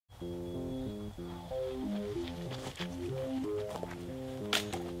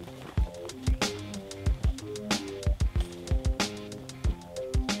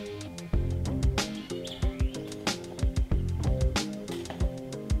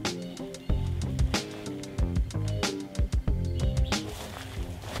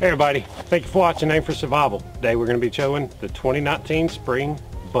Hey everybody, thank you for watching Aim for Survival. Today we're going to be showing the 2019 Spring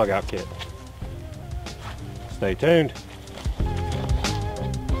Bug Out Kit. Stay tuned.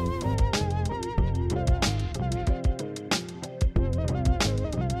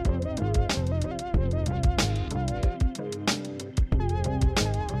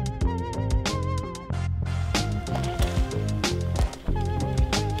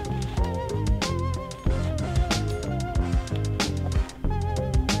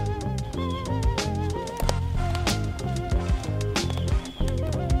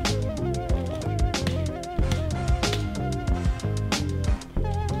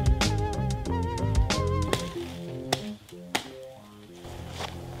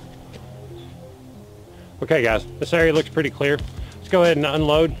 Okay guys, this area looks pretty clear. Let's go ahead and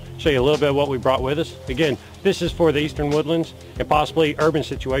unload, show you a little bit of what we brought with us. Again, this is for the eastern woodlands and possibly urban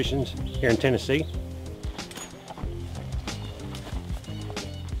situations here in Tennessee.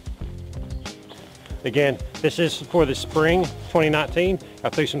 Again, this is for the spring 2019. I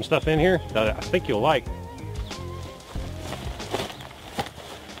threw some stuff in here that I think you'll like.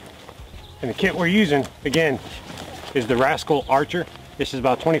 And the kit we're using, again, is the Wrascal Archer. This is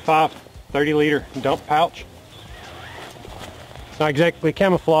about 30 liter dump pouch. Not exactly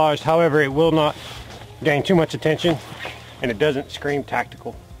camouflaged, however it will not gain too much attention and it doesn't scream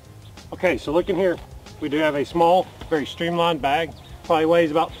tactical. Okay, so looking here, we do have a small, very streamlined bag. Probably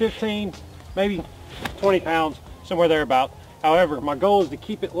weighs about 15, maybe 20 pounds, somewhere thereabout. However, my goal is to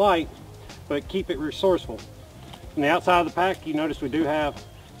keep it light, but keep it resourceful. On the outside of the pack, you notice we do have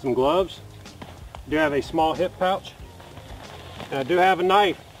some gloves. We do have a small hip pouch. And I do have a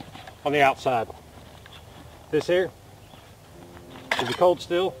knife on the outside. This here is a cold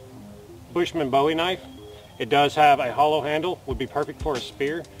steel Bushman Bowie knife. It does have a hollow handle, would be perfect for a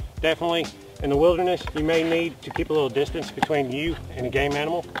spear. Definitely in the wilderness you may need to keep a little distance between you and a game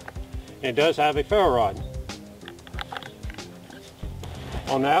animal. And it does have a ferro rod.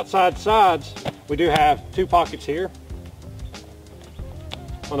 On the outside sides we do have two pockets here.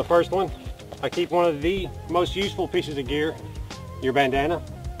 On the first one I keep one of the most useful pieces of gear, your bandana.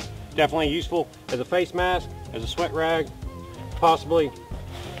 Definitely useful as a face mask, as a sweat rag, possibly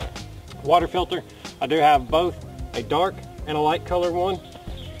water filter. I do have both a dark and a light colored one.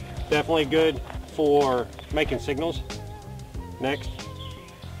 Definitely good for making signals. Next,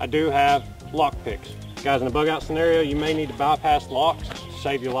 I do have lock picks. Guys, in a bug out scenario, you may need to bypass locks to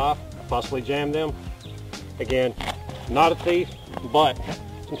save your life, possibly jam them. Again, not a thief, but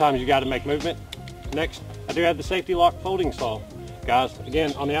sometimes you got to make movement. Next, I do have the safety lock folding saw. Guys,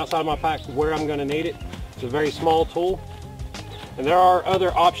 again, on the outside of my pack where I'm going to need it. It's a very small tool. And there are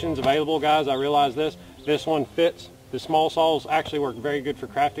other options available, guys. I realize this. This one fits. The small saws actually work very good for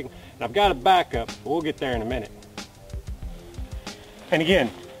crafting. And I've got a backup, but we'll get there in a minute. And again,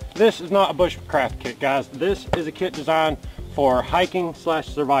 this is not a bushcraft kit, guys. This is a kit designed for hiking /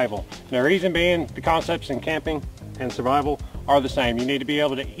 survival. The reason being, the concepts in camping and survival are the same. You need to be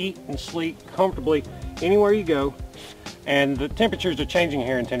able to eat and sleep comfortably anywhere you go. And the temperatures are changing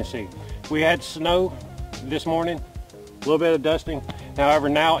here in Tennessee. We had snow this morning, a little bit of dusting. However,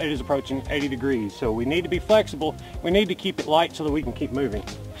 now it is approaching 80 degrees. So we need to be flexible. We need to keep it light so that we can keep moving.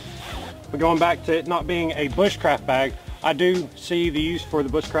 But going back to it not being a bushcraft bag, I do see the use for the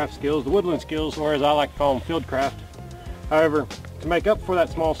bushcraft skills, the woodland skills, or as I like to call them, fieldcraft. However, to make up for that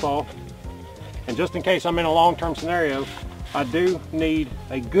small saw, and just in case I'm in a long-term scenario, I do need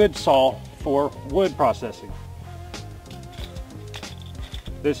a good saw for wood processing.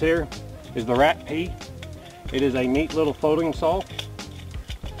 This here is the Rat P. It is a neat little folding saw.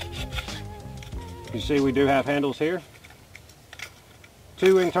 You see we do have handles here.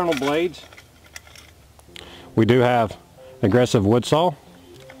 Two internal blades. We do have an aggressive wood saw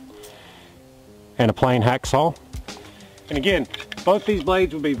and a plain hacksaw. And again, both these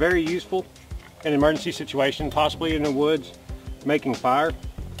blades will be very useful in an emergency situation, possibly in the woods, making fire.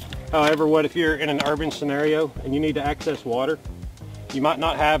 However, what if you're in an urban scenario and you need to access water? You might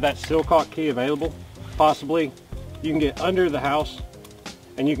not have that silcock key available. Possibly you can get under the house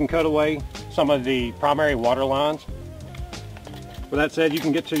and you can cut away some of the primary water lines. With that said, you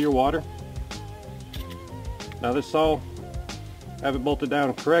can get to your water. Now this saw, I have it bolted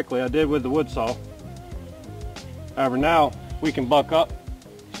down correctly. I did with the wood saw. However, now we can buck up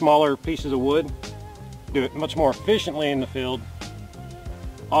smaller pieces of wood, do it much more efficiently in the field.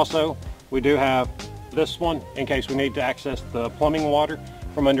 Also, we do have this one in case we need to access the plumbing water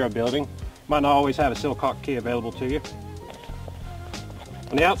from under a building. Might not always have a silcock key available to you.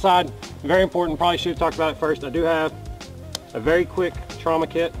 On the outside, very important, probably should have talked about it first, I do have a very quick trauma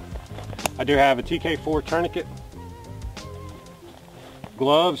kit. I do have a TK4 tourniquet.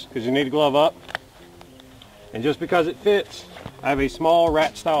 gloves, because you need to glove up. And just because it fits, I have a small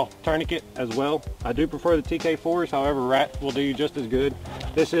rat style tourniquet as well. I do prefer the TK4s, however rat will do you just as good.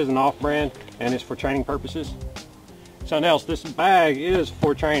 This is an off-brand and it's for training purposes. Something else, this bag is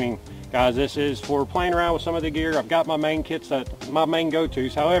for training, guys. This is for playing around with some of the gear. I've got my main kits, my main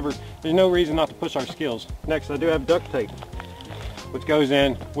go-tos. However, there's no reason not to push our skills. Next, I do have duct tape, which goes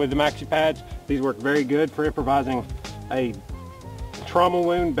in with the maxi pads. These work very good for improvising a trauma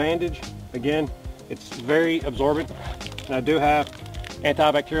wound bandage. Again, it's very absorbent. And I do have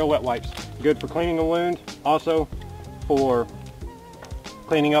antibacterial wet wipes, good for cleaning a wound, also for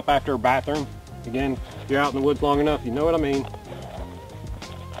cleaning up after a bathroom. Again, if you're out in the woods long enough, you know what I mean.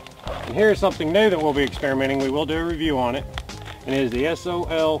 And here's something new that we'll be experimenting. We will do a review on it, and it is the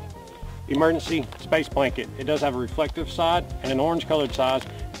SOL emergency space blanket. It does have a reflective side and an orange colored side.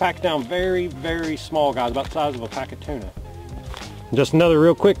 Packs down very, very small, guys, about the size of a pack of tuna. Just another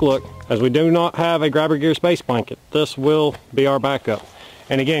real quick look, as we do not have a grabber gear space blanket. This will be our backup.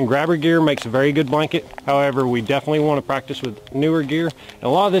 And again, grabber gear makes a very good blanket. However, we definitely want to practice with newer gear. And a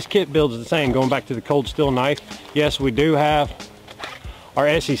lot of this kit build is the same, going back to the cold steel knife. Yes, we do have our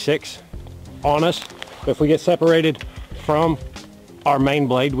Esee 6 on us. But if we get separated from our main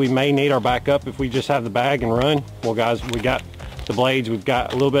blade, we may need our backup. If we just have the bag and run, well guys, we got the blades, we've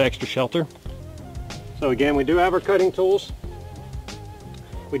got a little bit extra shelter. So again, we do have our cutting tools.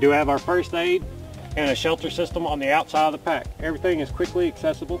 We do have our first aid and a shelter system on the outside of the pack. Everything is quickly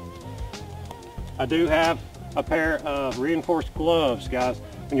accessible. I do have a pair of reinforced gloves, guys.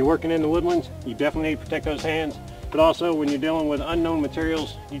 When you're working in the woodlands, you definitely need to protect those hands. But also when you're dealing with unknown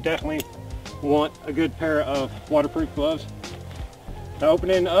materials, you definitely want a good pair of waterproof gloves. Now,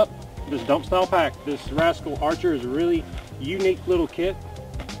 opening up this dump style pack, this Wrascal Archer is a really unique little kit.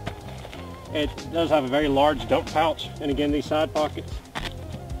 It does have a very large dump pouch, and again, these side pockets.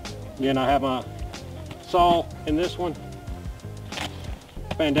 Again, I have my saw in this one.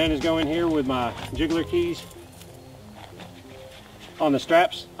 Bandanas go in here with my jiggler keys. On the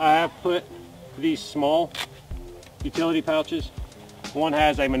straps, I have put these small utility pouches. One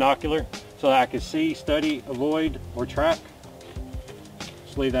has a monocular so that I can see, study, avoid, or track.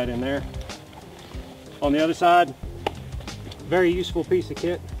 Just leave that in there. On the other side, very useful piece of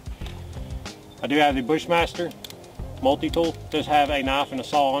kit. I do have the Bushmaster multi-tool. Does have a knife and a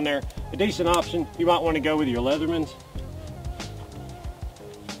saw on there. A decent option. You might want to go with your Leathermans.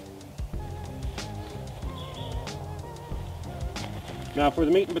 Now for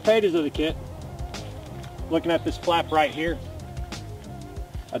the meat and potatoes of the kit, looking at this flap right here,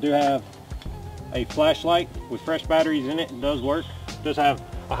 I do have a flashlight with fresh batteries in it. It does work. It does have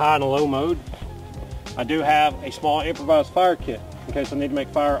a high and a low mode. I do have a small improvised fire kit in case I need to make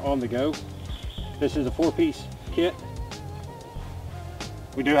fire on the go. This is a 4-piece kit.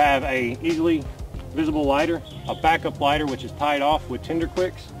 We do have a easily visible lighter, a backup lighter which is tied off with tinder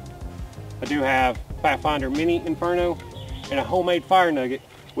quicks. I do have Pathfinder Mini Inferno and a homemade fire nugget,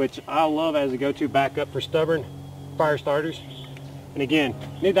 which I love as a go-to backup for stubborn fire starters. And again,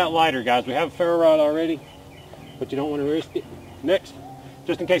 need that lighter, guys. We have a ferro rod already, but you don't want to risk it. Next,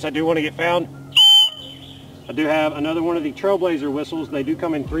 just in case I do want to get found, I do have another one of the Trailblazer whistles. They do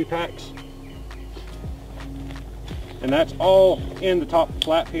come in 3 packs. And that's all in the top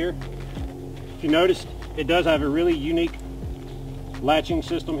flap here. If you noticed, it does have a really unique latching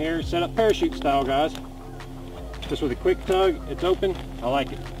system here, set up parachute style, guys. Just with a quick tug, it's open. I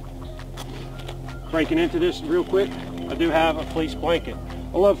like it. Breaking into this real quick, I do have a fleece blanket.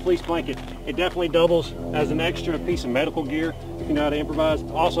 I love fleece blanket. It definitely doubles as an extra piece of medical gear if you know how to improvise.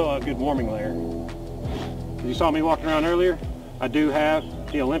 Also a good warming layer. As you saw me walking around earlier, I do have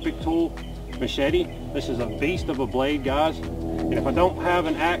the Olympic tool machete. This is a beast of a blade, guys. And if I don't have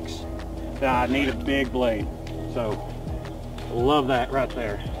an axe, then I need a big blade. So, love that right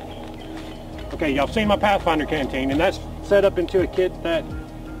there. Okay, y'all seen my Pathfinder canteen, and that's set up into a kit that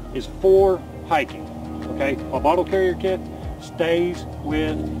is for hiking. Okay, my bottle carrier kit stays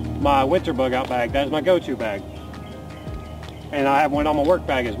with my winter bug out bag. That is my go-to bag. And I have one on my work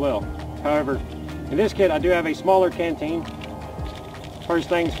bag as well. However, in this kit, I do have a smaller canteen. First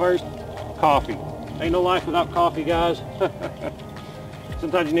things first, coffee. Ain't no life without coffee, guys.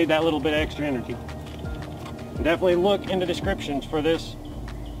 Sometimes you need that little bit of extra energy. And definitely look in the descriptions for this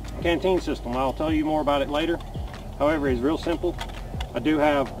canteen system. I'll tell you more about it later. However, it's real simple. I do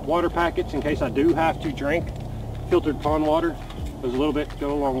have water packets in case I do have to drink filtered pond water. There's a little bit to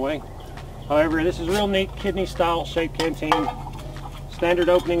go a long way. However, this is a real neat kidney style shaped canteen. Standard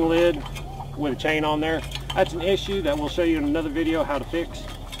opening lid with a chain on there. That's an issue that we'll show you in another video how to fix.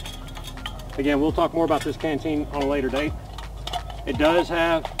 Again, we'll talk more about this canteen on a later date. It does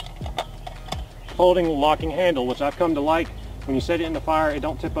have folding locking handle, which I've come to like. When you set it in the fire, it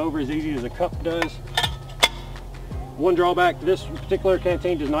don't tip over as easy as a cup does. One drawback, this particular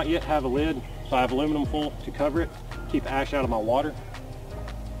canteen does not yet have a lid, so I have aluminum foil to cover it, keep ash out of my water.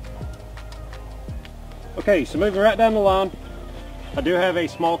 Okay, so moving right down the line, I do have a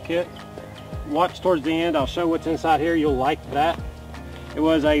small kit. Watch towards the end, I'll show what's inside here, you'll like that. It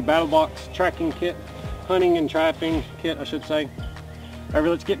was a battle box tracking kit, hunting and trapping kit I should say. However,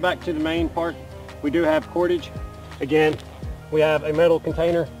 let's get back to the main part. We do have cordage. Again, we have a metal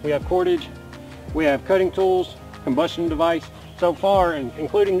container, we have cordage, we have cutting tools, combustion device. So far, and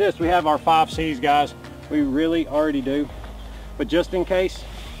including this, we have our 5 C's, guys. We really already do. But just in case,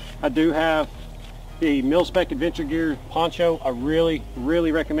 I do have the mil-spec adventure gear poncho. I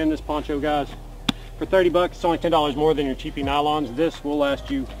really recommend this poncho, guys. For 30 bucks, it's only $10 more than your cheapy nylons. This will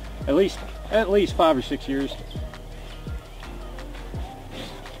last you at least 5 or 6 years.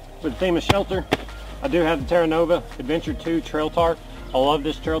 With the theme of shelter, I do have the Terra Nova Adventure 2 trail tarp. I love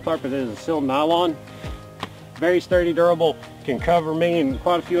this trail tarp. It is a silk nylon. Very sturdy, durable, can cover me and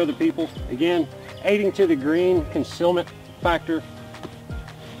quite a few other people. Again, aiding to the green concealment factor.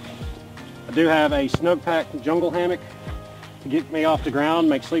 I do have a snug pack jungle hammock to get me off the ground,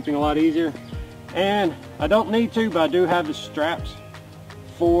 make sleeping a lot easier. And I don't need to, but I do have the straps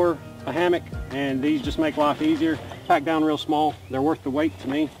for a hammock, and these just make life easier. Pack down real small, they're worth the weight to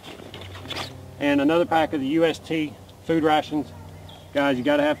me. And another pack of the UST food rations. Guys, you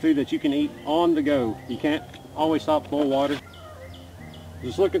gotta have food that you can eat on the go. You can't always stop to boil water.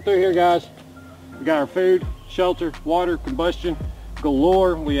 Just looking through here, guys, we got our food, shelter, water, combustion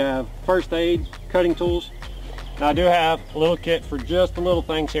galore. We have first aid, cutting tools. Now I do have a little kit for just the little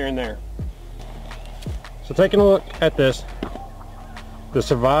things here and there. So taking a look at this, the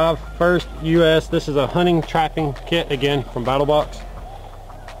Survive First US, this is a hunting trapping kit, again from Battle Box.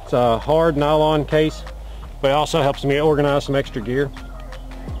 It's a hard nylon case, but it also helps me organize some extra gear.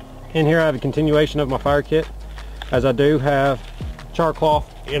 In here I have a continuation of my fire kit, as I do have char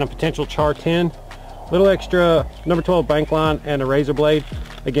cloth in a potential char tin, little extra number 12 bank line and a razor blade,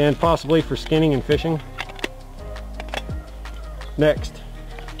 again possibly for skinning and fishing. Next,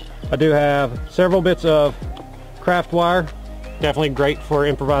 I do have several bits of craft wire, definitely great for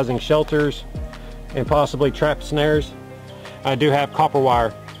improvising shelters and possibly trap snares. I do have copper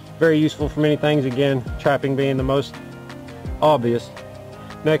wire, very useful for many things, again trapping being the most obvious.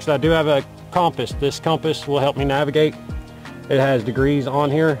 Next, I do have a compass. This compass will help me navigate. It has degrees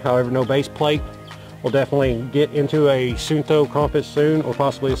on here, however no base plate. We'll definitely get into a Sunto compass soon, or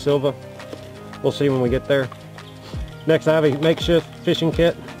possibly a Silva. We'll see when we get there. Next, I have a makeshift fishing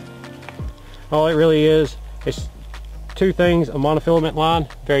kit. All it really is 2 things: a monofilament line,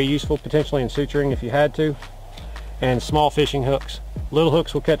 very useful potentially in suturing if you had to, and small fishing hooks. Little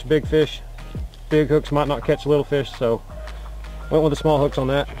hooks will catch big fish, big hooks might not catch little fish, so went with the small hooks on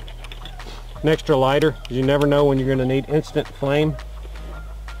that. An extra lighter, because you never know when you're going to need instant flame,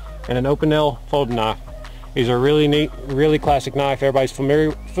 and an open nail folding knife. These are really neat, really classic knife. Everybody's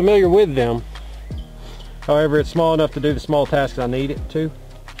familiar with them. However, it's small enough to do the small tasks I need it to.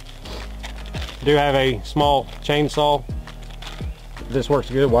 I do have a small chainsaw. This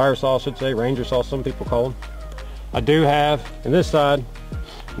works good, wire saw I should say, ranger saw some people call them. I do have, on this side,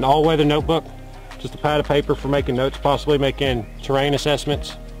 an all-weather notebook, just a pad of paper for making notes, possibly making terrain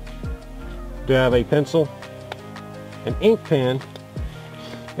assessments. Do have a pencil, an ink pen,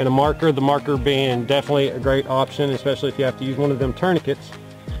 and a marker. The marker being definitely a great option, especially if you have to use one of them tourniquets.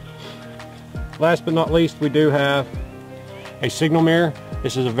 Last but not least, we do have a signal mirror.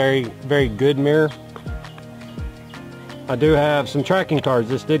 This is a very good mirror. I do have some tracking cards.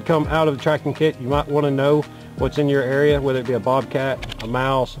 This did come out of the tracking kit. You might want to know what's in your area, whether it be a bobcat, a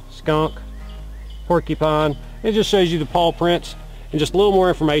mouse, skunk, porcupine. It just shows you the paw prints and just a little more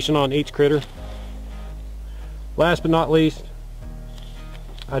information on each critter. Last but not least,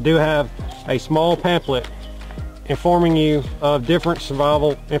 I do have a small pamphlet informing you of different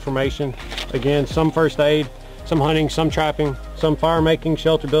survival information. Again, some first aid, some hunting, some trapping, some fire making,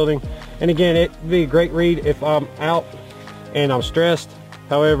 shelter building. And again, it'd be a great read if I'm out and I'm stressed.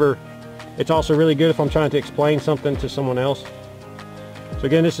 However, it's also really good if I'm trying to explain something to someone else. So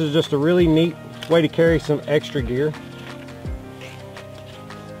again, this is just a really neat way to carry some extra gear.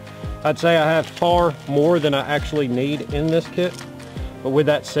 I'd say I have far more than I actually need in this kit. But with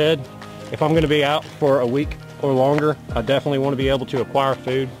that said, if I'm going to be out for a week or longer, I definitely want to be able to acquire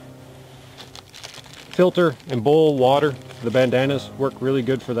food. Filter and boil water. The bandanas work really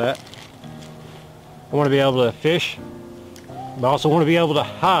good for that. I want to be able to fish, but I also want to be able to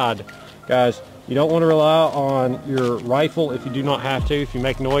hide. Guys, You don't want to rely on your rifle if you do not have to. If you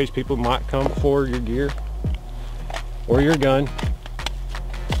make noise, people might come for your gear or your gun.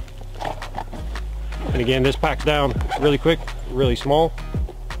 And again, this packs down really quick, really small,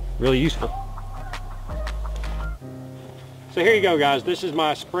 really useful. So here you go, guys. This is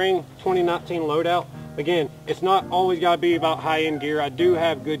my spring 2019 loadout. Again, it's not always got to be about high-end gear. I do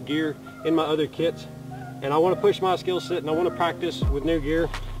have good gear in my other kits, and I want to push my skill set and I want to practice with new gear.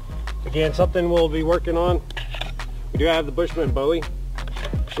 Again, something we'll be working on. We do have the Bushman Bowie.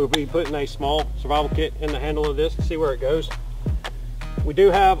 We'll be putting a small survival kit in the handle of this to see where it goes. We do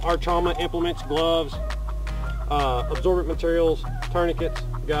have our trauma implements, gloves, absorbent materials, tourniquets.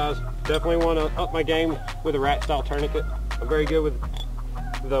 Guys, definitely want to up my game with a rat style tourniquet. I'm very good with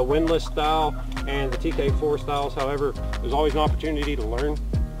the windlass style and the TK4 styles. However, there's always an opportunity to learn.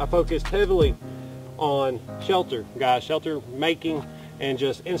 I focused heavily on shelter, guys, shelter making and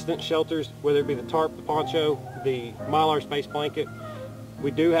just instant shelters, whether it be the tarp, the poncho, the Mylar space blanket. We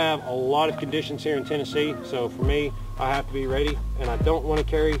do have a lot of conditions here in Tennessee, so for me, I have to be ready, and I don't want to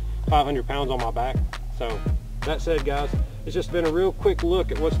carry 500 pounds on my back. So that said, guys, it's just been a real quick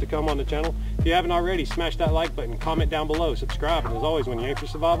look at what's to come on the channel. If you haven't already, smash that like button, comment down below, subscribe, and as always, when you aim for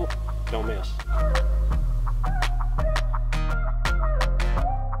survival, don't miss.